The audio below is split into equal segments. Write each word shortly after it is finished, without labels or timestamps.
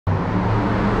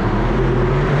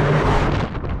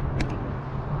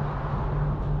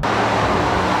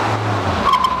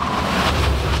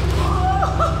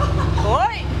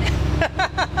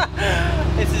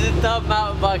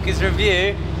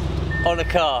view on a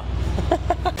car.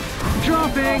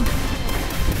 Dropping!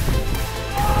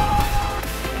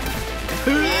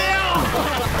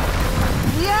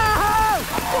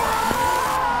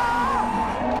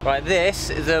 Right, this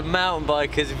is a mountain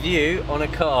biker's view on a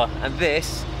car, and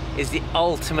this is the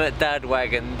ultimate dad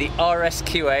wagon, the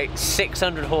RSQ8,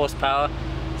 600 horsepower,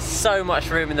 so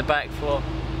much room in the back for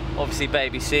obviously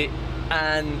baby seat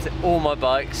and all my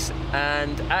bikes,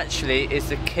 and actually is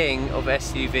the king of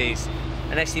SUVs.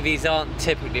 And SUVs aren't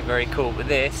typically very cool, but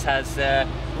this has a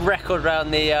record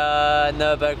around the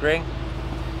Nürburgring.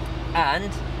 And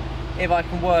if I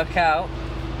can work out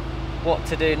what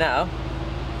to do now,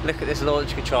 look at this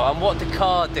launch control. And what the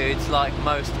car dudes like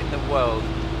most in the world,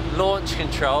 launch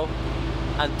control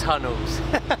and tunnels.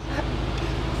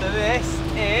 So this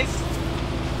is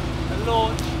a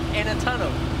launch in a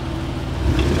tunnel.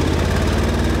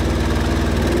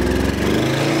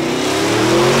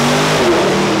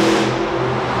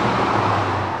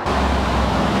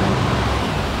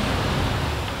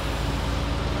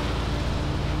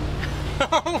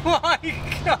 Oh my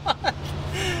god!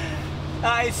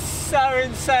 That is so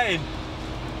insane!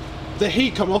 The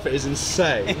heat coming off it is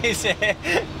insane. Is it?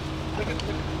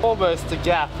 Almost a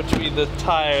gap between the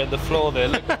tyre and the floor there.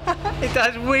 Look, It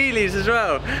does wheelies as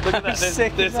well. look at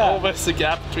that, there's almost a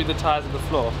gap between the tyres and the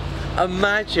floor.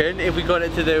 Imagine if we got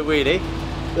it to do a wheelie.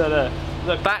 No.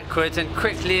 Look backwards and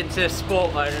quickly into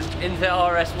sport mode and into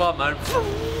RS1 mode.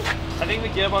 I think the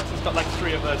gearbox has got like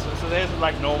 3 of those. So there's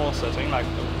like normal setting,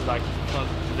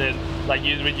 then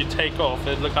when you take off,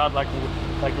 it look out like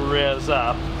rears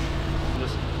up.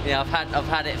 Yeah, I've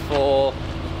had it for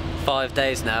 5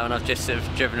 days now, and I've just sort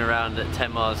of driven around at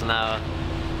 10 miles an hour,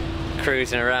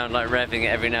 cruising around, like revving it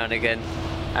every now and again,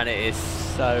 and it is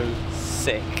so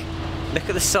sick. Look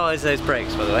at the size of those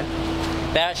brakes, by the way.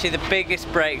 They're actually the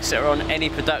biggest brakes that are on any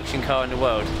production car in the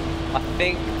world. I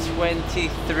think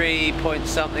 23 point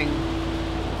something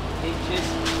inches.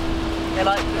 They're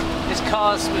like, there's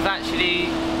cars with actually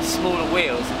smaller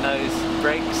wheels than those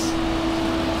brakes.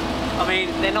 I mean,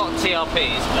 they're not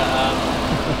TRPs,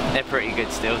 but they're pretty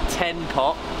good still. 10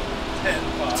 pot.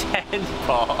 10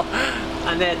 pot.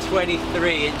 And they're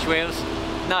 23-inch wheels.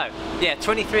 No, yeah,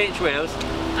 23-inch wheels.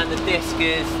 And the disc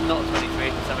is not 23,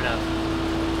 it's something else.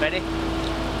 Ready?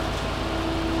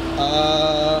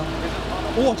 Oh,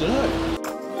 I don't know.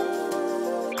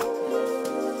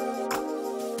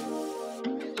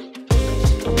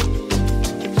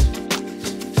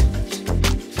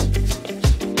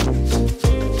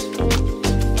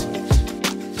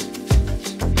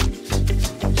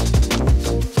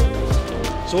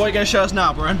 So what are you going to show us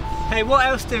now, Brian? Hey, what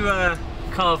else do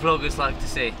car vloggers like to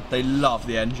see? They love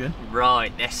the engine.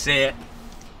 Right, let's see it.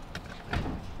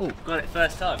 Oh, got it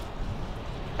first time.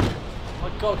 Oh my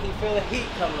god, can you feel the heat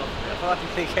coming off it? I feel like I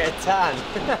can get a tan.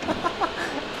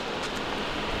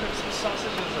 Put some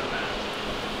sausages in there.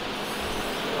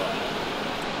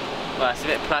 Well, it's a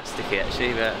bit plasticky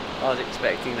actually, but I was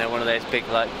expecting one of those big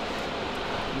like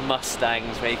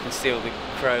Mustangs where you can see all the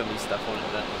chrome and stuff on it,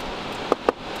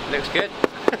 but looks good.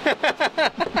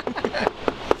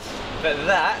 But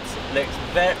that looks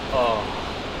very... oh,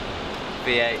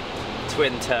 V8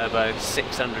 twin turbo,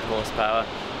 600 horsepower,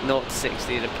 0 to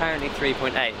 60 at apparently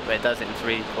 3.8, but it does it in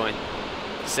 3.6.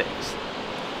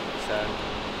 So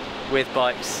with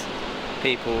bikes,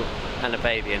 people and a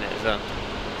baby in it as well.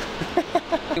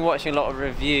 I've been watching a lot of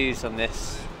reviews on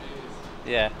this.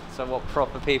 Yeah, so what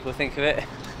proper people think of it.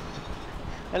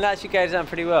 And that actually goes down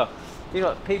pretty well. You know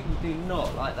what, people do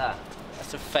not like that.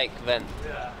 That's a fake vent.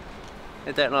 Yeah.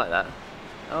 They don't like that.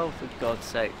 Oh, for God's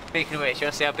sake. Speaking of which, you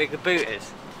want to see how big the boot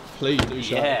is? Please do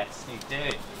so. Yes, you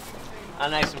do. I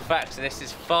know some facts, and this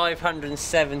is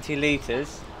 570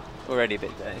 litres. Already a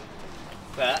bit dirty.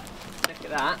 But, look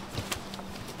at that.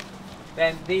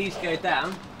 Then these go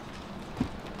down.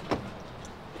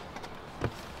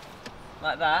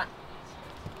 Like that.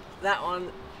 That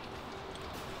one.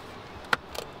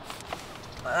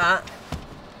 Like that.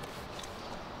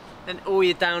 Then all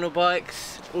your downhill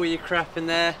bikes, all your crap in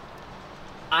there,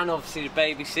 and obviously the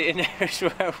baby seat in there as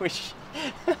well, which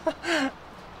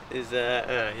is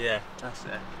yeah, that's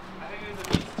it. I think there's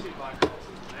at least 2 bike holes,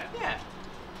 isn't there? Yeah.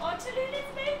 Oh, Tuluna's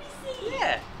baby seat.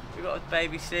 Yeah. We've got a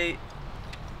baby seat.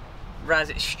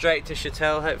 Raz it straight to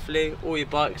Chatel, hopefully. All your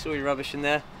bikes, all your rubbish in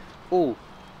there. Oh,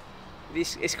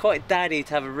 it's quite daddy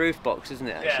to have a roof box, isn't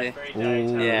it? Actually. Yeah, very daddy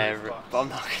to have yeah, a roof box. but I'm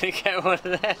not going to get one of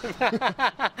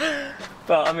them.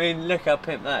 But I mean, look how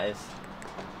pimp that is.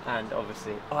 And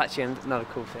obviously, oh, actually, another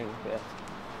cool thing here.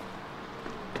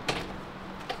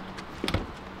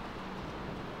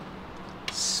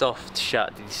 Soft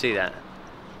shut. Did you see that?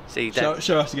 See that?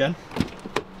 Show us again.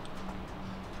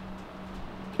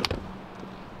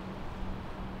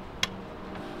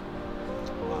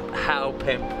 how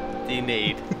pimp do you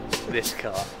need this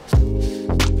car?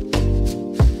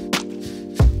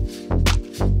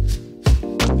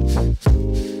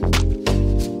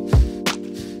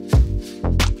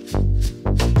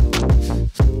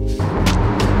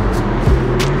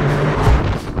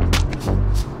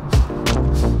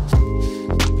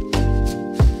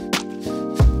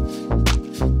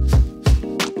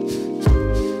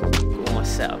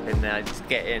 Setup in there, just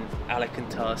getting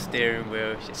Alcantara steering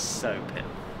wheel, it's just so pimp.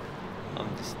 I'm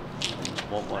just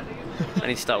want one. I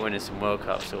need to start winning some World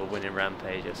Cups or winning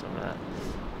Rampage or something like that.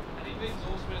 And he thinks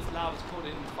also when it's loud, it's called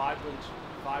in vibrant.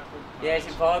 Yeah, is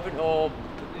it vibrant or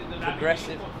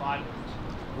progressive? Vibrant.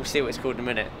 We'll see what it's called in a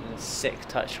minute. And a sick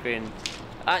touchscreen.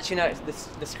 Actually, no, it's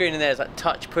the screen in there is like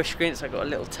touch push screen. It's like got a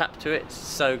little tap to it. It's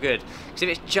so good. Because if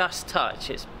it's just touch,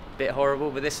 it's a bit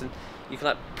horrible. But this, you can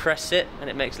like press it and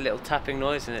it makes a little tapping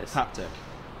noise, and it's Haptic.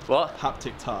 what?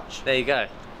 Haptic touch. There you go.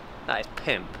 That is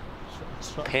pimp.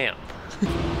 Pimp.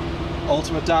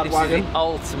 Ultimate dad This wagon. is the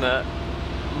ultimate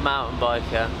mountain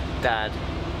biker dad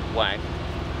wag.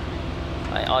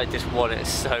 I just want it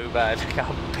so bad. Look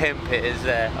how pimp it is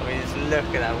there. I mean, just look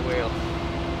at that wheel.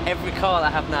 Every car that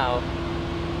I have now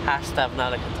has to have an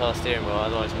Alcantara steering wheel,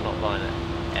 otherwise I'm not buying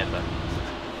it, ever.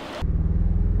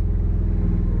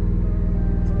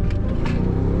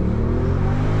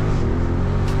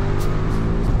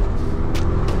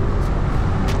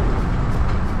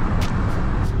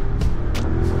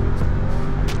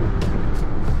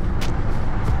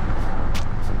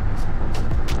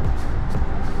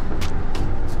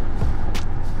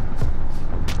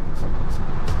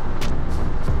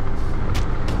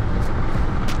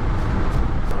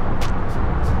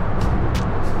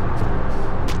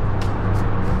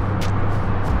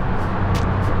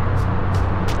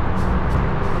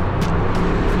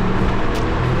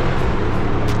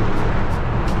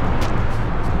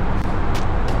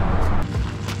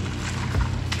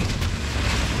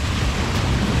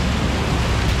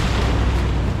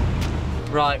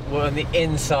 Right, we're on the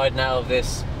inside now of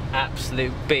this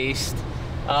absolute beast.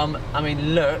 I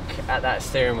mean, look at that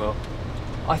steering wheel.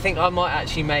 I think I might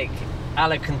actually make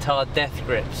Alcantara death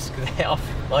grips.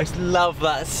 I love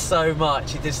that so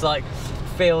much. It just like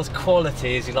feels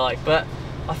quality, as you like. But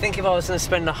I think if I was going to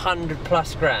spend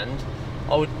 100+ grand,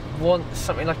 I would want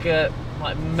something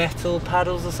like metal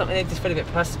paddles or something. They just feel a bit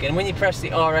plastic. And when you press the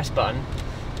RS button,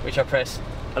 which I press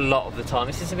a lot of the time,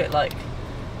 it's just a bit like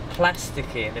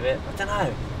plasticky and a bit, I don't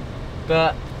know,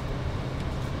 but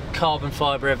carbon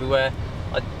fibre everywhere.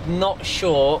 I'm not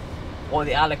sure what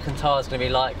the Alcantara is going to be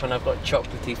like when I've got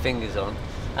chocolatey fingers on.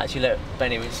 Actually, look,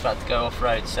 Benny, we're just about to go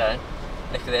off-road, so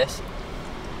look at this.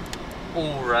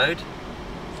 All road.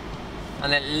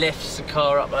 And then lifts the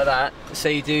car up like that. So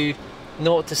you do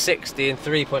 0 to 60 in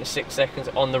 3.6 seconds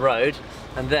on the road,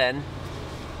 and then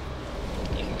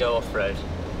you can go off-road.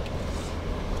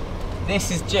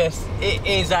 This is just, it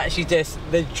is actually just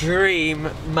the dream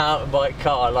mountain bike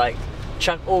car. Like,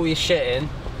 chuck all your shit in,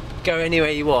 go anywhere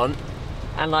you want,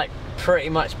 and like pretty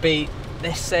much beat,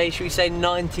 let's say, should we say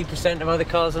 90% of other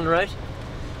cars on the road?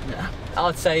 Yeah.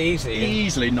 I'd say easy.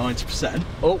 Easily 90%.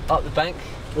 Oh, up the bank.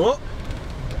 What?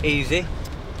 Easy.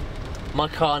 My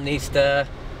car needs to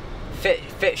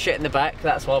fit shit in the back.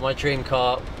 That's why my dream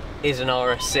car is an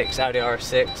RS6, Audi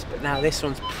RS6. But now this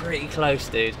one's pretty close,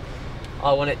 dude.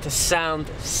 I want it to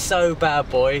sound so bad,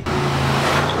 boy.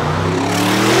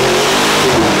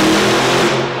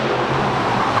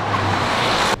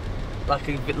 Like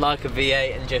a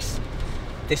V8, and just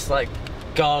this like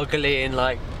gargling,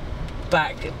 like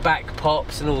back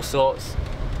pops and all sorts.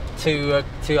 Two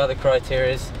other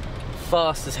criterias.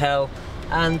 Fast as hell.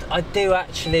 And I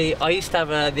used to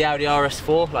have the Audi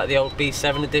RS4, like the old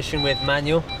B7 edition with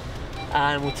manual,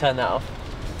 and we'll turn that off,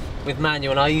 with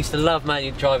manual, and I used to love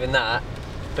manual driving that,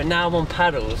 but now I'm on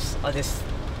paddles. I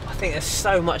think they're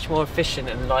so much more efficient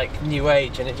and like new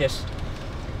age, and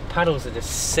paddles are just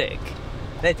sick.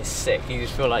 They're just sick. You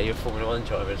just feel like you're a Formula 1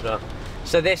 driver as well.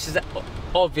 So this has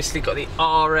obviously got the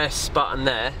RS button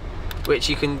there, which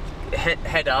you can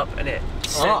head up and it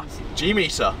sends. G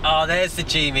meter. Oh, there's the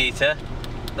G meter.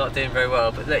 Not doing very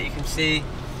well, but look, you can see,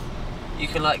 you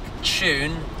can like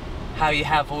tune how you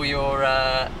have all your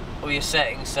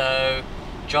settings. So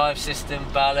drive system,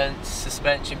 balance,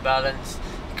 suspension balance.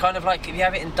 Kind of like if you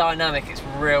have it in dynamic, it's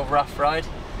real rough ride.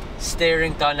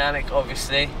 Steering dynamic,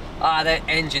 obviously. The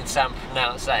engine sound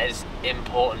pronounced, that is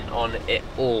important on it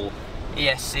all.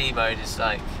 ESC mode is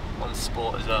like on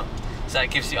sport as well. So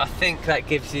that gives you, I think that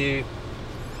gives you,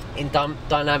 in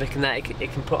dynamic and that,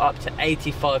 it can put up to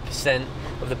 85%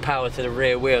 of the power to the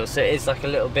rear wheel. So it is like a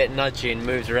little bit nudgy and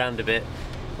moves around a bit,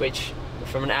 which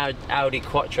from an Audi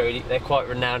Quattro, they're quite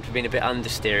renowned for being a bit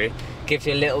understeery. Gives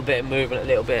you a little bit of movement, a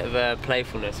little bit of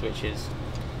playfulness, which is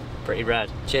pretty rad.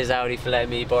 Cheers Audi for letting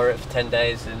me borrow it for 10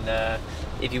 days, and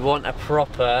if you want a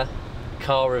proper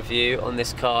car review on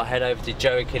this car, head over to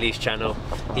Joe Achilles' channel.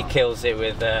 He kills it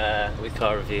with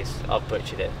car reviews. I've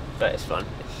butchered it, but it's fun.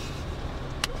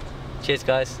 Cheers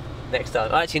guys. Next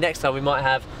time, actually next time we might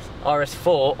have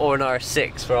RS4 or an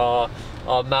RS6 for our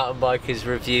mountain bikers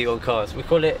review on cars. We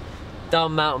call it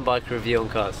Dumb Mountain Biker Review on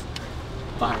Cars.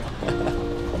 Bye.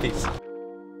 Peace.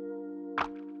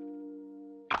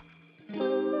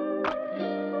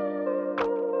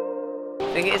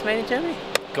 Think it is made in Germany?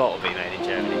 Gotta be made in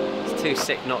Germany. It's too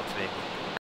sick not to be.